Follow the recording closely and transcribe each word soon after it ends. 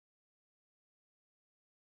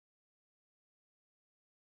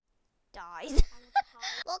Dies.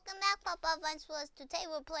 Welcome back, Paw Paw Adventures. Today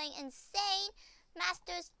we're playing Insane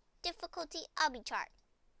Masters Difficulty Obby Chart.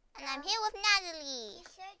 And I'm here with Natalie. You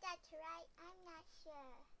sure that's right? I'm not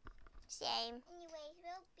sure. Same. Anyways,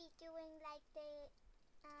 we'll be doing like the,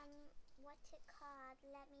 what's it called?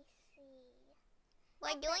 Let me see.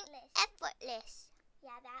 We're doing effortless.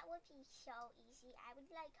 Yeah, that would be so easy. I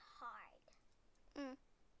would like hard.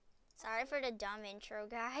 Sorry for the dumb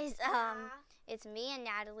intro, guys. It's me and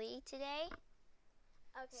Natalie today.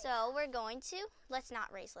 Okay. So we're going to, let's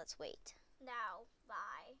not race, let's wait. Now,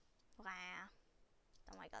 bye. Wow.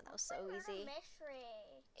 Oh my god, that was so easy. Mystery.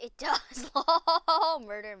 It does. Oh,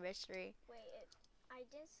 murder mystery. Wait, I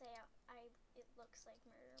didn't say it looks like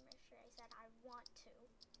murder mystery. I said I want to.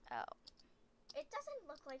 Oh. It doesn't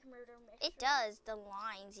look like murder mystery. It does. The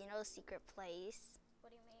lines, you know, the secret place.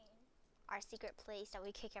 What do you mean? Our secret place that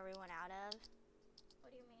we kick everyone out of.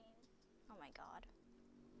 What do you mean? Oh my god.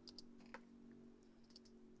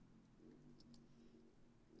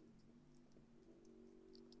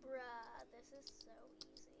 Bruh, this is so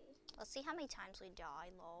easy. Let's see how many times we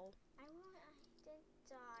die, lol. I didn't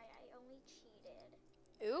die. I only cheated.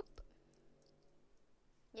 Oop.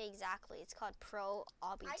 Yeah, exactly. It's called Pro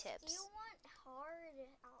Obby Tips. I still want hard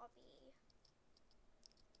Obby.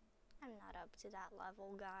 I'm not up to that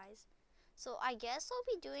level, guys. So I guess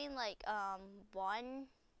we'll be doing like one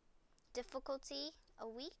difficulty a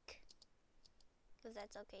week. Because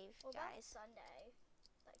that's okay, Well, guys. that's Sunday.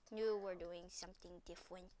 Like No, we're doing something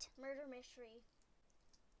different. Murder mystery.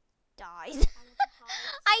 Dies.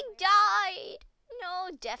 I I died.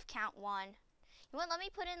 No, death count 1. You want? Let me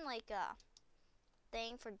put in like a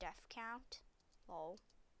thing for death count. Lol.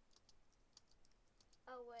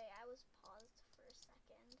 Oh wait, I was paused for a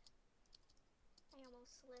second. I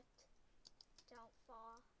almost slipped. Don't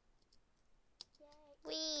fall. Yay.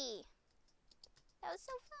 Wee. That was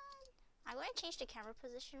so fun. I'm going to change the camera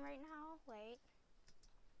position right now. Wait.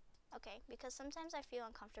 Okay, because sometimes I feel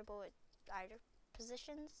uncomfortable with either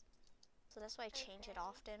positions. So that's why I change it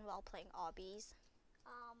often while playing Obbies.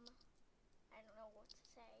 I don't know what to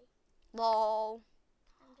say. Lol.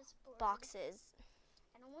 I'm just bored. Boxes.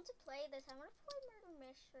 I don't want to play this. I want to play Murder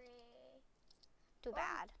Mystery. Too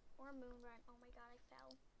bad. Or Moon Run. Oh my god, I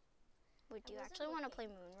fell. Wait, do you actually want to play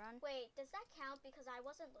Moon Run? Wait, does that count? Because I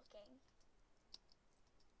wasn't looking.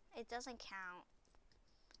 It doesn't count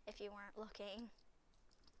if you weren't looking.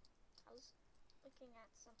 I was looking at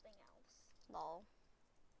something else. Lol.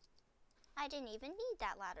 I didn't even need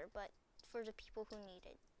that ladder, but for the people who need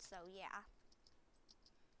it. So, yeah.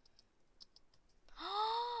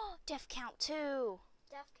 Death count 2.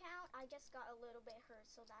 Death count? I just got a little bit hurt,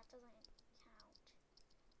 so that doesn't count.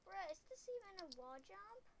 Bruh, is this even a wall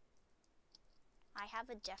jump? I have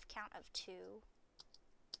a death count of 2.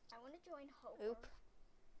 I want to join Hope. Oop.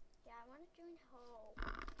 Yeah, I want to join Hope.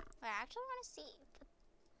 I actually want to see.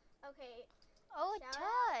 Okay. Oh, it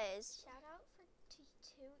does. Shout out for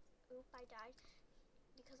T2. Oop, I died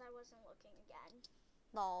because I wasn't looking again.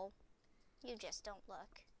 Lol. You just don't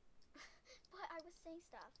look. But I was saying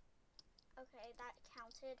stuff. Okay, that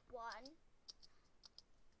counted 1.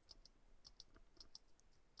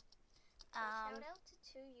 So shout out to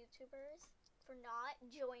 2 YouTubers for not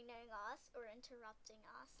joining us or interrupting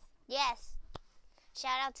us. Yes.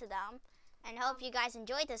 Shout out to them. And hope you guys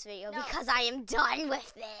enjoyed this video because I am done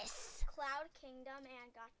with this. Cloud Kingdom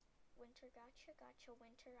and Winter.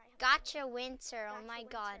 Gotcha Winter. Oh Gotcha my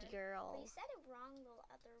Winter. god, girl. We said it wrong the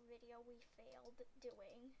other video we failed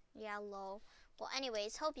doing. Yeah, lol. Well,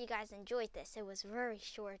 anyways, hope you guys enjoyed this. It was very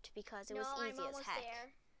short because it was easy I'm as almost heck. there.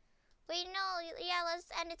 Wait, no. Yeah, let's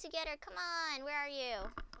end it together. Come on. Where are you?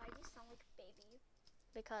 Why do you sound like a baby?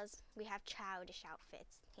 Because we have childish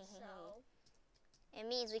outfits. So? It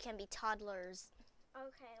means we can be toddlers.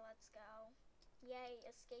 Okay, let's go. Yay,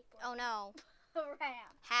 escape room. Oh no.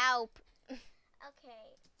 Ramp. Help.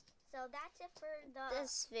 Okay, so that's it for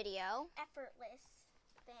this video. Effortless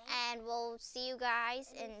thing. And we'll see you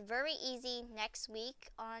guys in very easy next week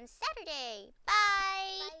on Saturday. Bye.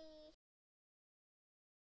 Bye.